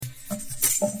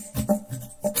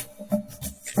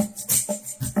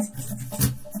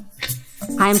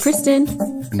Hi, I'm Kristen,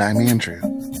 And I'm Andrew.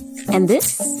 and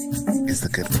this. Is the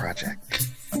Good Project.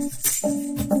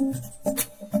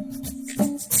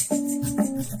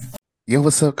 Yo,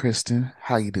 what's up, Kristen?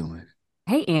 How you doing?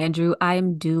 Hey, Andrew,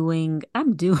 I'm doing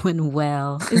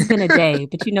well. It's been a day,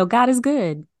 but God is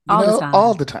good all the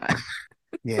All time. the time.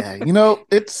 Yeah,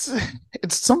 it's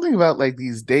something about like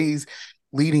these days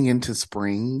leading into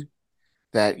spring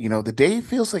that, the day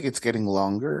feels like it's getting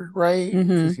longer, right?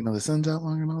 Mm-hmm. Because, the sun's out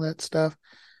longer and all that stuff.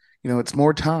 It's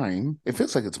more time. It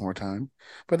feels like it's more time.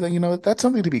 But then, that's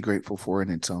something to be grateful for in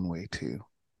its own way too,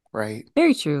 right?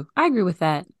 Very true. I agree with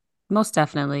that. Most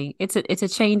definitely. It's a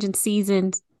change in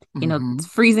seasons. Mm-hmm. It's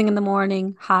freezing in the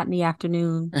morning, hot in the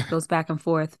afternoon, goes back and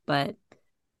forth, but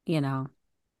you know,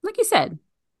 like you said,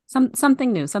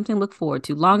 something new, something to look forward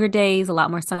to. Longer days, a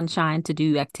lot more sunshine to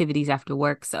do activities after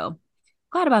work. So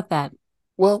glad about that.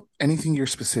 Well, anything you're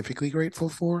specifically grateful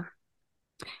for?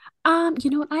 I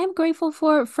am grateful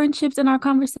for friendships and our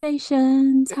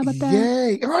conversations. How about that?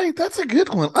 Yay. All right, that's a good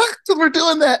one. We're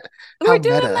doing that. We're How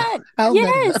doing meta. that. How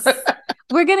Yes. meta.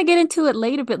 We're gonna get into it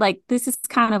later, but like this is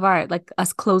kind of our like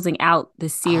us closing out the Ah,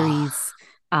 series,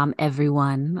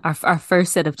 everyone. Our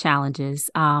first set of challenges.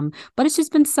 But it's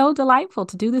just been so delightful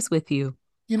to do this with you.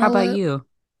 you How know about what? you?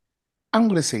 I'm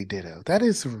going to say ditto. That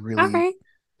is a All really right.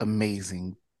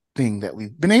 amazing thing that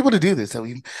we've been able to do this,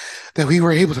 that we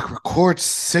were able to record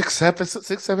 6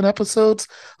 episodes, 7 episodes.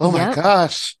 Oh my Yep.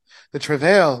 gosh, the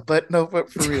travail. But no, but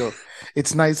for real,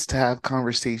 it's nice to have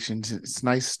conversations. It's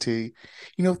nice to,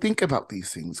 think about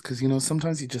these things because,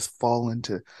 sometimes you just fall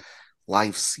into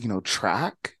life's,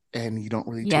 track and you don't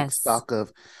really take Yes. stock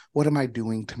of what am I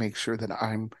doing to make sure that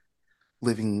I'm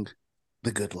living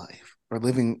the good life or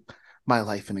living my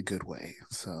life in a good way.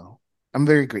 So I'm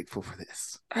very grateful for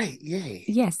this. All right, yay.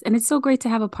 Yes. And it's so great to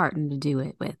have a partner to do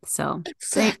it with. So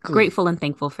Exactly. grateful and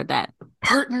thankful for that.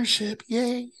 Partnership,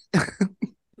 yay.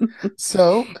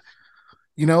 So,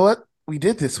 you know what we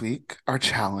did this week? Our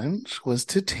challenge was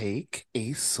to take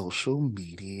a social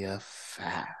media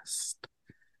fast.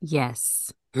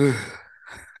 Yes. How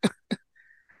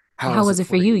How was was it it for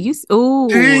for you? you? Oh,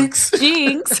 Jinx.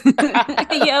 jinx. You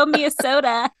owe me a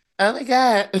soda. Oh my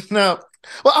God. No.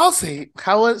 Well, I'll say,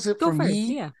 how was it Go for first.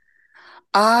 me? Yeah.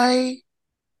 I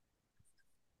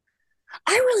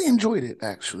I really enjoyed it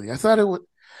actually. I thought it would,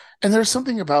 and there's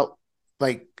something about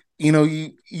like,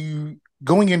 you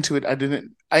going into it,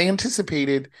 I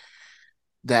anticipated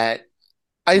that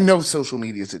I know social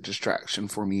media is a distraction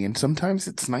for me, and sometimes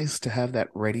it's nice to have that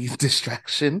ready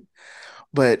distraction,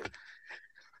 but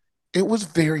it was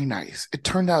very nice. It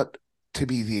turned out to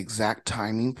be the exact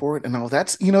timing for it. And all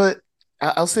that's,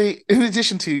 I'll say, in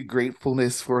addition to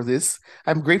gratefulness for this,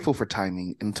 I'm grateful for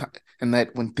timing and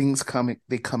that when things come,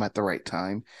 they come at the right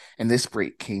time. And this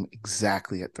break came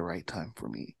exactly at the right time for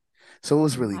me. So it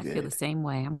was really I feel the good. same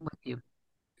way. I'm with you.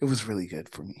 It was really good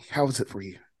for me. How was it for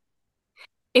you?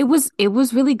 It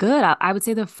was really good. I would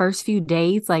say the first few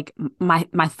days, like my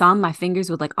fingers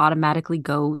would like automatically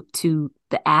go to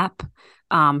the app.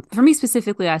 For me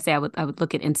specifically, I would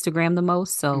look at Instagram the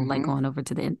most. So like Mm-hmm. going over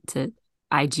to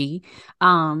IG.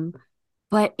 Um,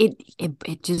 but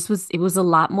it just it was a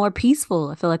lot more peaceful.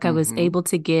 I feel like I was Mm-hmm. able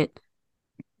to get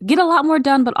a lot more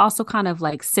done, but also kind of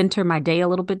like center my day a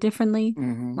little bit differently.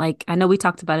 Mm-hmm. Like I know we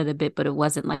talked about it a bit, but it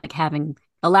wasn't like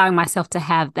allowing myself to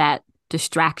have that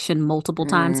distraction multiple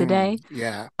times a day.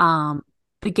 Yeah. Um,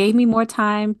 it gave me more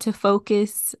time to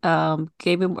focus.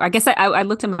 Gave me, I guess I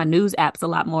looked at my news apps a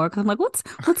lot more because I'm like, what's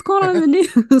going on in the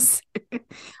news?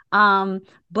 Um,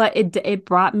 but it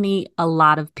brought me a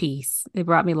lot of peace. It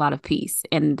brought me a lot of peace.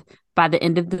 And by the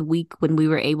end of the week, when we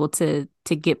were able to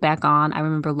get back on, I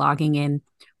remember logging in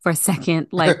for a second,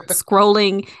 like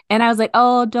scrolling, and I was like,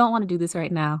 oh, don't want to do this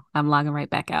right now. I'm logging right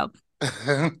back out.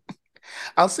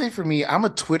 I'll say for me, I'm a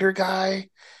Twitter guy,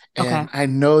 Okay. and I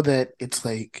know that it's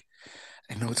like,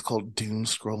 I know it's called doom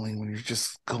scrolling when you're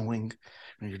just going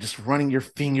and you're just running your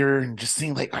finger and just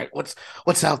seeing like, all right,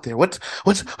 what's out there? What's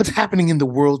happening in the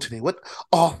world today? What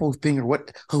awful thing or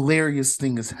what hilarious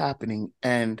thing is happening?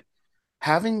 And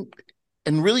having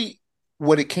and really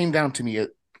what it came down to me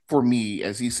for me,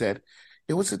 as you said,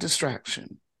 it was a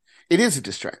distraction. It is a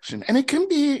distraction, and it can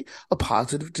be a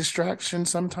positive distraction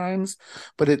sometimes,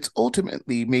 but it's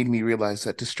ultimately made me realize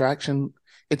that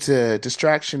it's a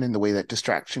distraction in the way that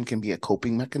distraction can be a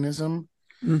coping mechanism.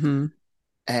 Mm-hmm.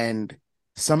 And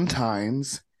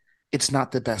sometimes it's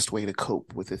not the best way to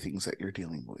cope with the things that you're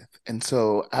dealing with. And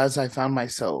so as I found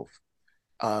myself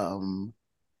um,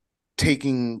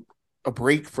 taking a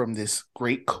break from this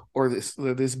great or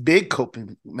this big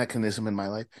coping mechanism in my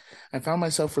life, I found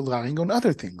myself relying on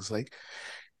other things like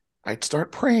I'd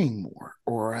start praying more,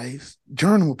 or I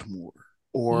journaled more,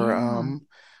 or Yeah.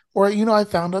 I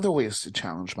found other ways to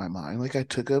challenge my mind. Like I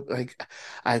took up like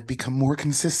I've become more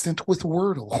consistent with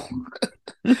Wordle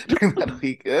during that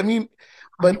week. I mean,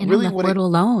 but And I really, left what it Wordle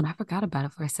alone. I forgot about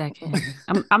it for a second.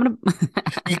 I'm gonna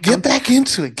you get I'm, back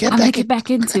into it, get I'm gonna back get in. back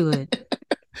into it.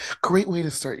 Great way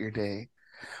to start your day.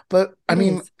 But I It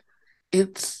mean, is.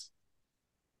 it's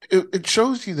it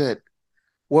shows you that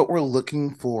what we're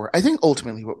looking for, I think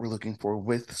ultimately what we're looking for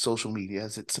with social media,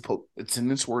 as it's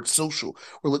in its word social.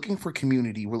 We're looking for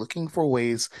community. We're looking for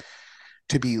ways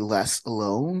to be less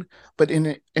alone. But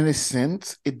in a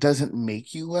sense, it doesn't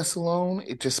make you less alone.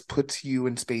 It just puts you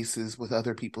in spaces with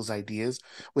other people's ideas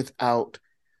without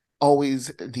always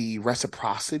the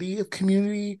reciprocity of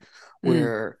community, Mm,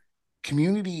 where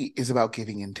community is about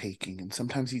giving and taking. And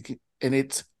sometimes you can, and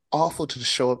it's awful to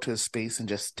show up to a space and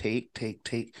just take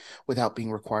without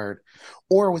being required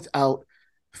or without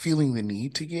feeling the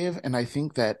need to give. And I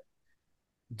think that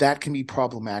that can be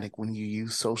problematic when you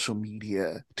use social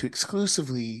media to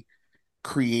exclusively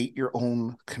create your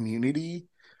own community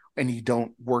and you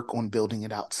don't work on building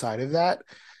it outside of that,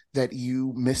 that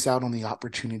you miss out on the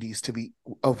opportunities to be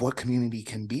of what community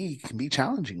can be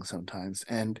challenging sometimes.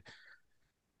 And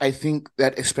I think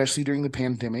that especially during the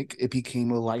pandemic, it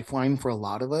became a lifeline for a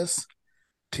lot of us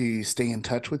to stay in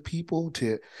touch with people,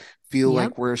 to feel yep.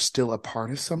 like we're still a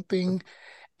part of something.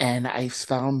 And I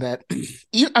found that,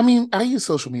 I mean, I used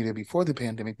social media before the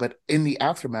pandemic, but in the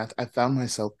aftermath, I found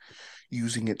myself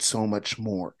using it so much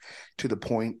more, to the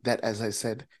point that, as I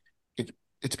said, it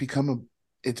it's become a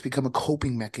it's become a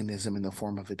coping mechanism in the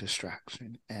form of a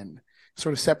distraction. And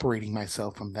sort of separating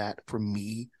myself from that for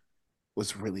me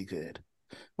was really good.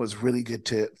 Was really good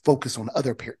to focus on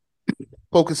other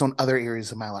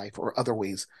areas of my life or other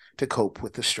ways to cope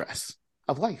with the stress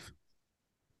of life.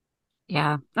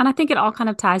 Yeah. And I think it all kind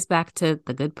of ties back to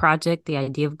the good project, the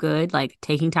idea of good, like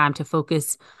taking time to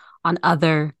focus on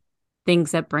other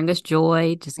things that bring us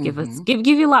joy, just Mm-hmm. give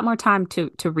you a lot more time to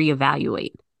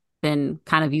reevaluate than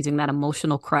kind of using that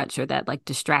emotional crutch or that like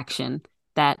distraction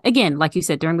that again, like you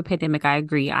said, during the pandemic, I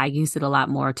agree. I used it a lot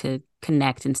more to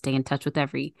connect and stay in touch with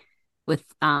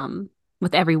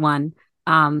with everyone.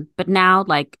 But now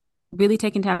like really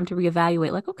taking time to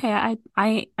reevaluate, like, okay,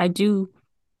 I do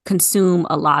consume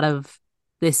a lot of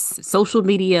this social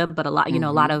media, but a lot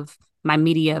Mm-hmm. of my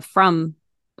media from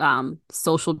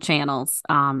social channels.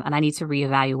 And I need to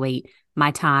reevaluate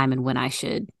my time and when I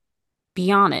should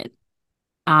be on it.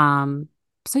 Um,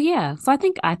 so yeah, so I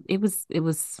think it was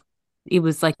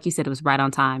like you said, it was right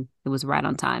on time. It was right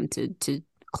on time to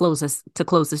close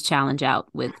this challenge out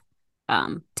with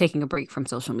taking a break from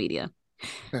social media.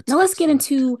 That's Now let's get excellent.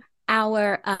 into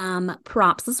our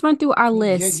prompts. Let's run through our Yeah,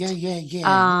 list. yeah.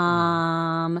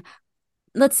 Um,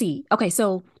 let's see. Okay,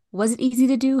 so was it easy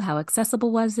to do? How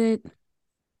accessible was it?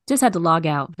 Just had to log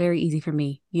out. Very easy for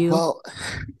me. You? Well,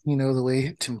 the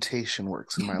way temptation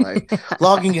works in my life,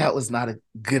 logging out was not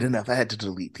good enough. I had to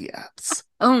delete the apps.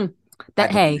 Mm, I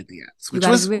that hey, deleted the apps, you which got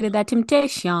to get was, rid of that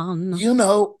temptation.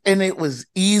 and it was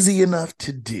easy enough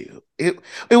to do. It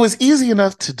was easy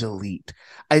enough to delete.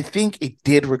 I think it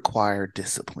did require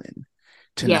discipline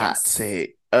to not Yes.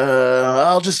 say,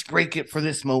 I'll just break it for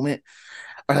this moment.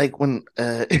 Or like when,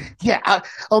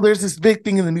 oh, there's this big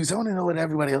thing in the news. I want to know what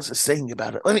everybody else is saying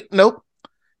about it. Nope,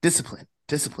 discipline.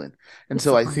 And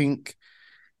so I Discipline. think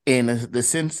in the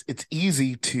sense it's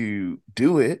easy to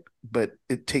do it, but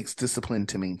it takes discipline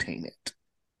to maintain it.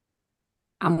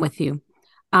 I'm with you.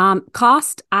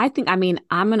 Cost, I think, I mean,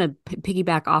 I'm gonna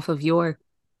piggyback off of your,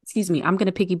 excuse me, I'm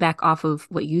gonna piggyback off of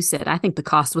what you said. I think the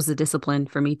cost was the discipline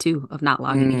for me too of not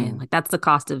logging in. Mm. Like that's the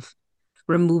cost of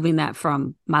removing that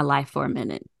from my life for a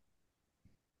minute.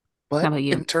 How But about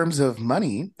in you? terms of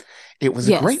money, it was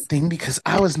a great Yes. thing because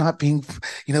I was not being,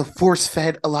 force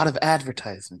fed a lot of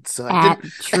advertisements. So I Ad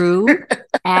didn't, true.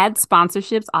 Ad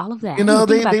sponsorships, all of that. I didn't even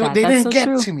think they, about they that. they That's didn't so get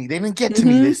true. to me. They didn't get to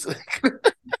me Hmm. this.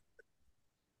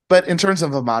 But in terms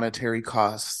of a monetary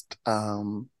cost,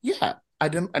 yeah, I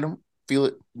don't feel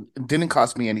it didn't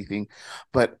cost me anything.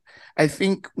 But I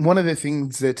think one of the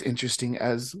things that's interesting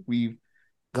as we've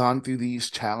gone through these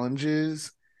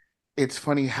challenges, it's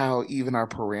funny how even our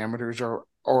parameters are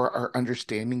or our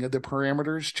understanding of the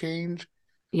parameters change.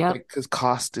 Yep. Like because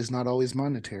cost is not always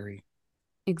monetary.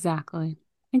 Exactly.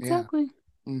 Yeah. Exactly.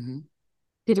 Mm-hmm.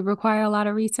 Did it require a lot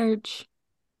of research?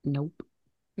 Nope.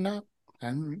 No.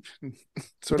 I'm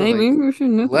sort of like Maybe we should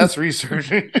know. less research.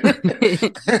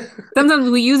 Sometimes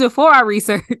we use it for our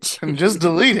research, And just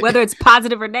delete whether it. it's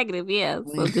positive or negative. Yeah.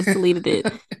 So just deleted it.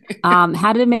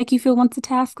 How did it make you feel once the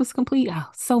task was complete? Oh,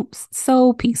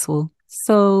 so peaceful.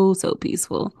 So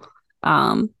peaceful.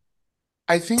 Um,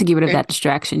 I to think get rid of it, that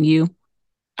distraction? You?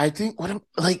 I think what I'm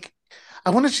like, I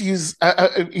wanted to use,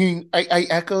 I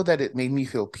echo that it made me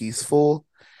feel peaceful,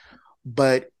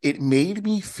 but it made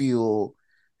me feel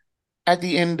at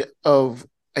the end of,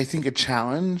 I think, a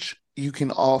challenge, you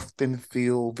can often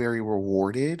feel very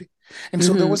rewarded. And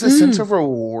so there was a sense Mm. of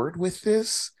reward with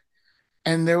this.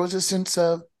 And there was a sense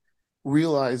of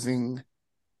realizing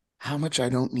how much I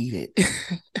don't need it.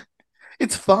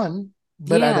 It's fun,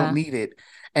 but I don't Yeah. need it.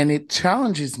 And it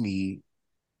challenges me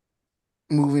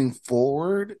moving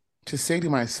forward to say to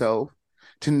myself,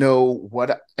 to know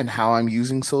what and how I'm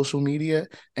using social media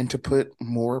and to put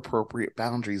more appropriate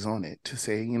boundaries on it. To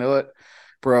say, you know what,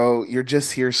 bro, you're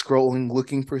just here scrolling,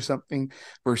 looking for something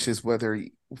versus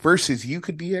you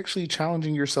could be actually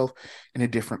challenging yourself in a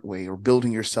different way or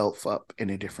building yourself up in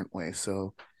a different way.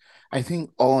 So I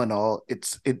think all in all,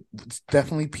 it's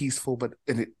definitely peaceful, but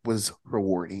and it was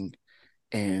rewarding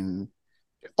and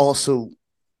also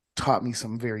taught me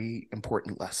some very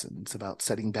important lessons about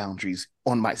setting boundaries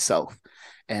on myself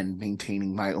and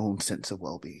maintaining my own sense of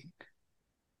well-being.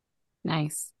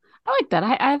 Nice. I like that.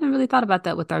 I haven't really thought about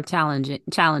that with our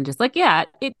challenges. Like, yeah,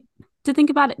 it to think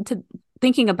about it to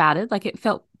thinking about it, like it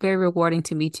felt very rewarding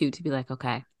to me too, to be like,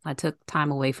 okay, I took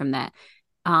time away from that.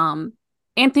 Um,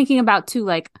 and thinking about too,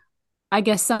 like, I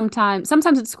guess sometimes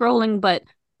it's scrolling, but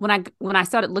when I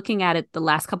started looking at it the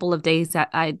last couple of days,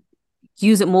 I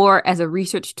use it more as a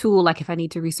research tool, like if I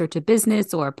need to research a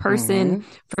business or a person Mm-hmm.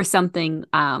 for something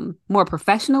more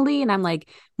professionally. And I'm like,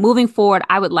 moving forward,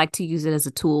 I would like to use it as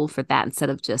a tool for that instead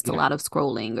of just a Yeah. lot of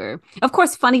scrolling. Or of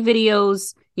course, funny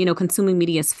videos, consuming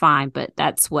media is fine, but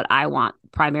that's what I want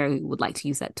primarily would like to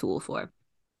use that tool for.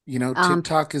 You know, um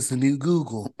TikTok is the new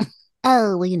Google.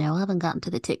 Oh, well, I haven't gotten to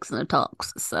the ticks and the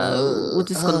talks, so we're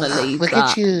just gonna leave Look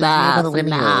at that you. You're a there for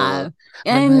millennial. now.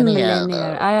 I'm millennial.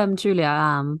 Millennial. I am truly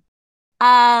I am.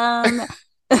 Um,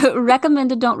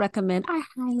 recommend or don't recommend? I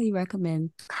highly recommend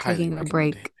Highly taking a recommend it.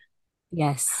 break.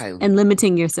 Yes, Highly and recommend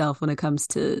limiting yourself when it comes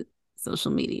to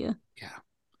social media. it. Yeah.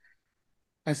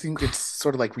 I think it's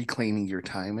sort of like reclaiming your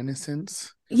time in a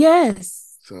sense.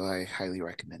 Yes. So I highly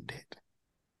recommend it.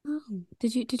 Oh,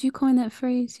 did you coin that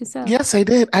phrase yourself? Yes, I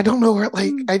did. I don't know where,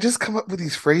 like, Mm, I just come up with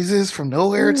these phrases from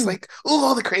nowhere. It's mm, like, oh,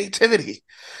 all the creativity,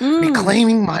 mm.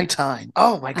 reclaiming my time.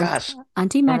 Oh my Aunt, gosh.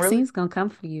 Auntie I'm really, Maxine's gonna come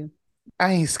for you.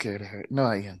 I ain't scared of her. No,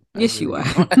 I am. I Yes, you really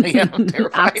are. am. I am. I'm I'm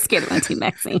terrified. scared of Auntie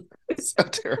Maxine So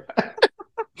terrified.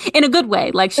 in a good way.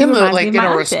 Like she In the, reminds me like, of in my a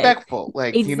auntie. respectful,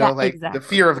 like, like the Exactly.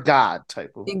 fear of God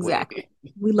type of way. Exactly.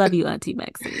 We love you, Auntie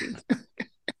Maxine.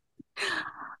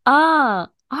 All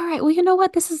right. Well, you know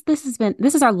what? This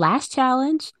is our last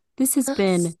challenge. This has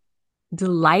been Yes.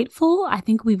 delightful. I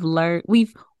think we've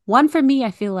one for me,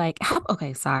 I feel like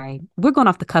okay, sorry. We're going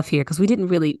off the cuff here because we didn't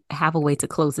really have a way to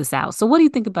close this out. So what do you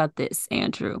think about this,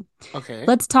 Andrew? Okay.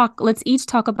 Let's each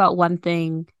talk about one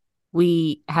thing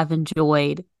we have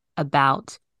enjoyed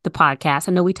about the podcast.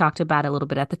 I know we talked about it a little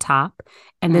bit at the top,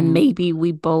 and then Mm. maybe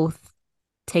we both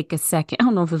take a second. I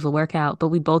don't know if this will work out, but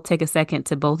we both take a second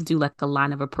to both do like a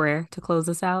line of a prayer to close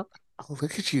us out. Oh,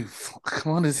 look at you.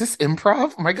 Come on. Is this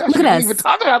improv? Oh my gosh, Look we at didn't even us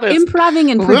talk about this.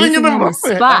 improving and Living in producing the on the moment.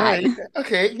 All spot. right.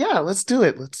 Okay. Yeah, let's do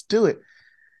it. Let's do it.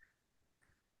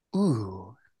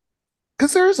 Ooh.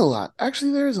 Because there is a lot.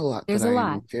 Actually, there is a lot that There's a I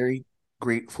lot. am very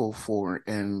grateful for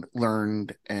and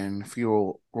learned and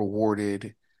feel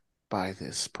rewarded by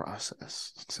this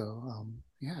process. So,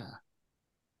 yeah,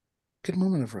 good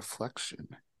moment of reflection.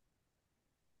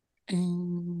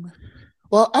 Um,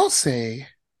 well, I'll say,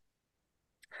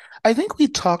 I think we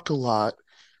talked a lot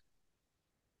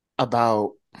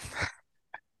about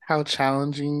how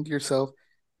challenging yourself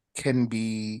can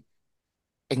be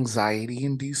anxiety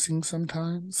inducing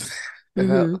sometimes.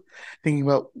 Mm-hmm. Thinking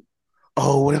about,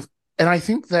 oh, what if, and I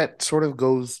think that sort of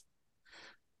goes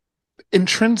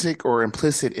intrinsic or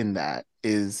implicit in that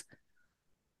is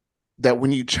that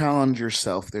when you challenge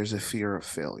yourself, there's a fear of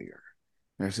failure.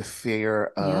 There's a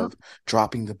fear Yep. of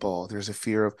dropping the ball. There's a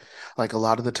fear of, like, a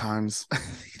lot of the times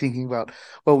thinking about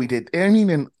what we did. I mean,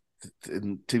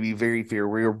 and to be very fair,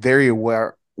 we are very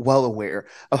well aware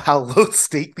of how low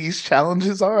stake these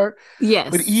challenges are. But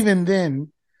Yes. even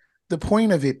then, the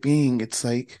point of it being, it's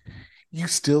like you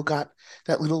still got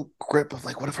that little grip of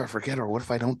like, what if I forget, or what if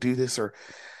I don't do this, or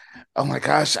oh my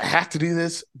gosh, I have to do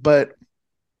this. But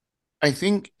I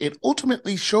think it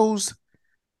ultimately shows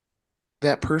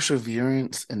that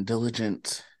perseverance and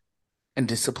diligence and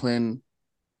discipline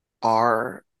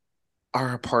are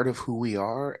are a part of who we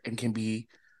are and can be,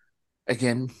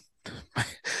 again,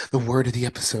 the word of the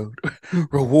episode,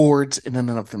 rewards in and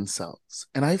of themselves.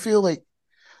 And I feel like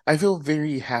I feel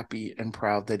very happy and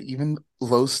proud that even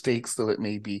low stakes though it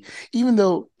may be, even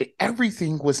though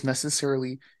everything was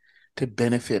necessarily to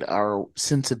benefit our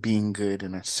sense of being good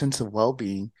and our sense of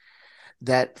well-being,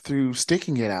 that through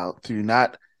sticking it out, through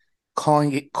not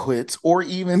calling it quits, or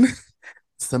even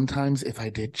sometimes if I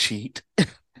did cheat,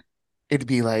 it'd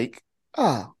be like,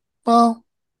 ah, well,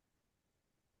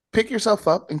 pick yourself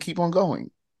up and keep on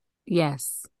going.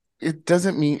 Yes. It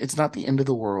doesn't mean it's not the end of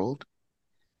the world,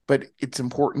 but it's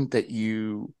important that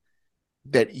you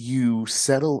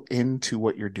settle into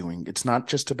what you're doing. It's not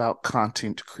just about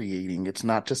content creating. It's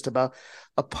not just about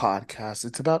a podcast.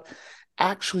 It's about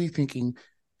actually thinking,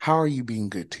 how are you being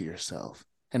good to yourself?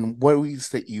 And ways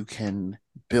that you can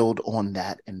build on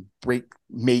that and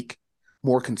make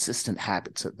more consistent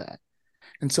habits of that.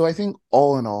 And so I think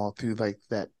all in all, through like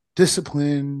that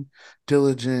discipline,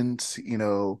 diligence,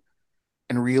 and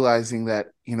realizing that,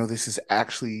 this is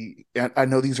actually, I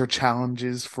know these are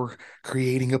challenges for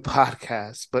creating a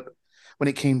podcast, but when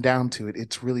it came down to it,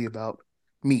 it's really about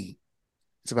me.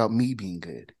 It's about me being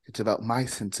good. It's about my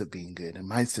sense of being good and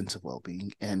my sense of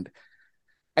well-being. And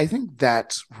I think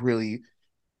that's really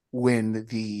when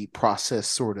the process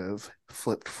sort of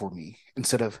flipped for me.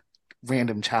 Instead of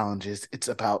random challenges, it's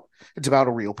about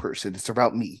a real person. It's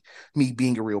about me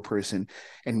being a real person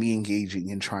and me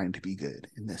engaging and trying to be good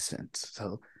in this sense.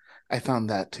 So I found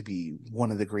that to be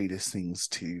one of the greatest things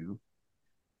to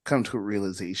come to a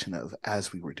realization of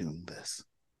as we were doing this.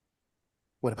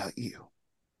 What about you?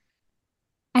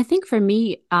 I think for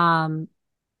me, I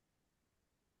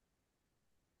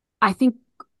think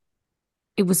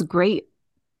it was great.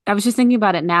 I was just thinking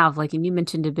about it now, like, and you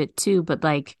mentioned a bit too, but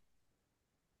like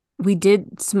we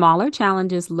did smaller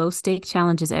challenges, low stake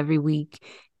challenges every week.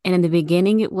 And in the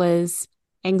beginning, it was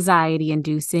anxiety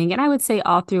inducing. And I would say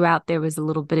all throughout, there was a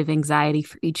little bit of anxiety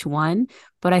for each one.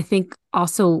 But I think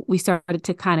also we started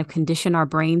to kind of condition our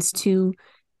brains to,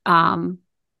 I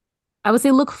would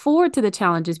say, look forward to the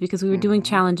challenges because we were doing Mm-hmm.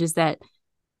 challenges that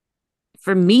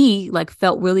for me, like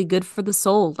felt really good for the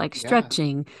soul, like Yeah,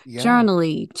 stretching, yeah,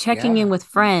 journaling, checking in yeah. with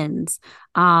friends,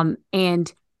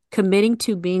 and committing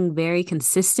to being very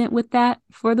consistent with that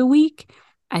for the week.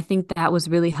 I think that was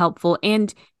really helpful.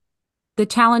 And the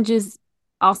challenges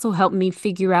also helped me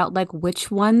figure out like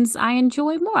which ones I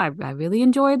enjoy more. I really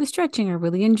enjoy the stretching. I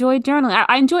really enjoy journaling.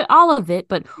 I enjoy all of it,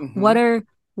 but Mm-hmm. what are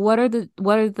what are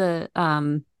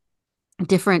the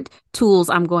different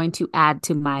tools I'm going to add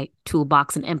to my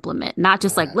toolbox and implement. Not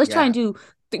just like, let's try Yeah. and do,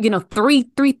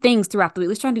 three things throughout the week.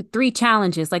 Let's try and do three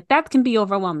challenges. Like that can be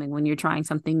overwhelming when you're trying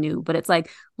something new. But it's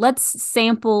like, let's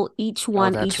sample each Oh,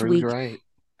 one that's each really week. right.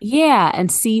 Yeah,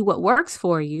 and see what works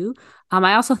for you.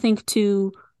 I also think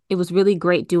too, it was really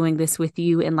great doing this with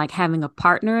you and like having a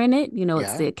partner in it. It's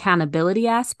Yeah. the accountability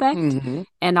aspect Mm-hmm.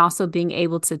 and also being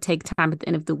able to take time at the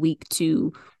end of the week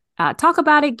to talk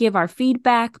about it, give our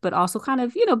feedback, but also kind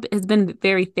of, it's been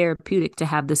very therapeutic to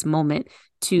have this moment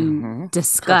to Mm-hmm.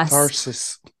 discuss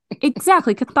Catharsis.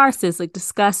 exactly catharsis, like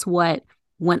discuss what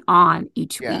went on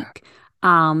each Yeah. week.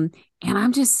 And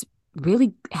I'm just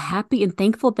really happy and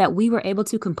thankful that we were able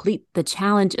to complete the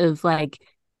challenge of like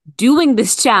doing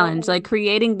this challenge, like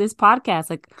creating this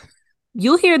podcast. Like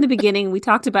you'll hear in the beginning, we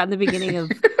talked about in the beginning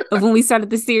of when we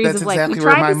started the series That's of like we exactly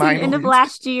where tried my this in the mind end of went.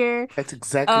 last year. That's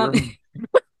exactly Um,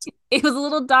 where. it was a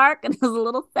little dark and it was a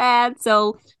little sad.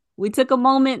 So we took a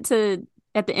moment to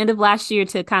at the end of last year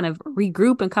to kind of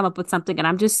regroup and come up with something. And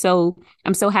I'm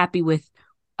so happy with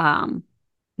um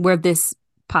where this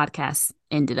podcast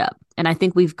ended up. And I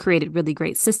think we've created really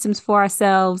great systems for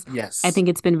ourselves. I Yes. think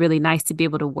it's been really nice to be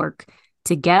able to work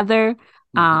together.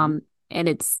 Mm-hmm. And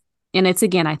it's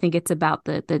again, I think it's about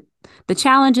the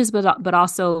challenges, but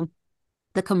also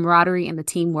the camaraderie and the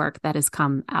teamwork that has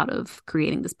come out of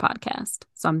creating this podcast.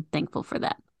 So I'm thankful for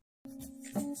that.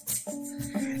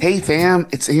 Hey fam,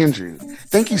 it's Andrew.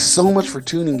 Thank you so much for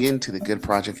tuning in to the Good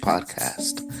Project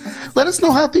Podcast. Let us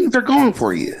know how things are going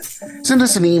for you. Send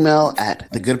us an email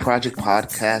at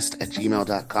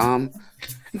thegoodprojectpodcast@gmail.com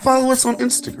and follow us on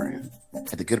Instagram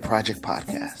at The Good Project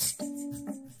Podcast.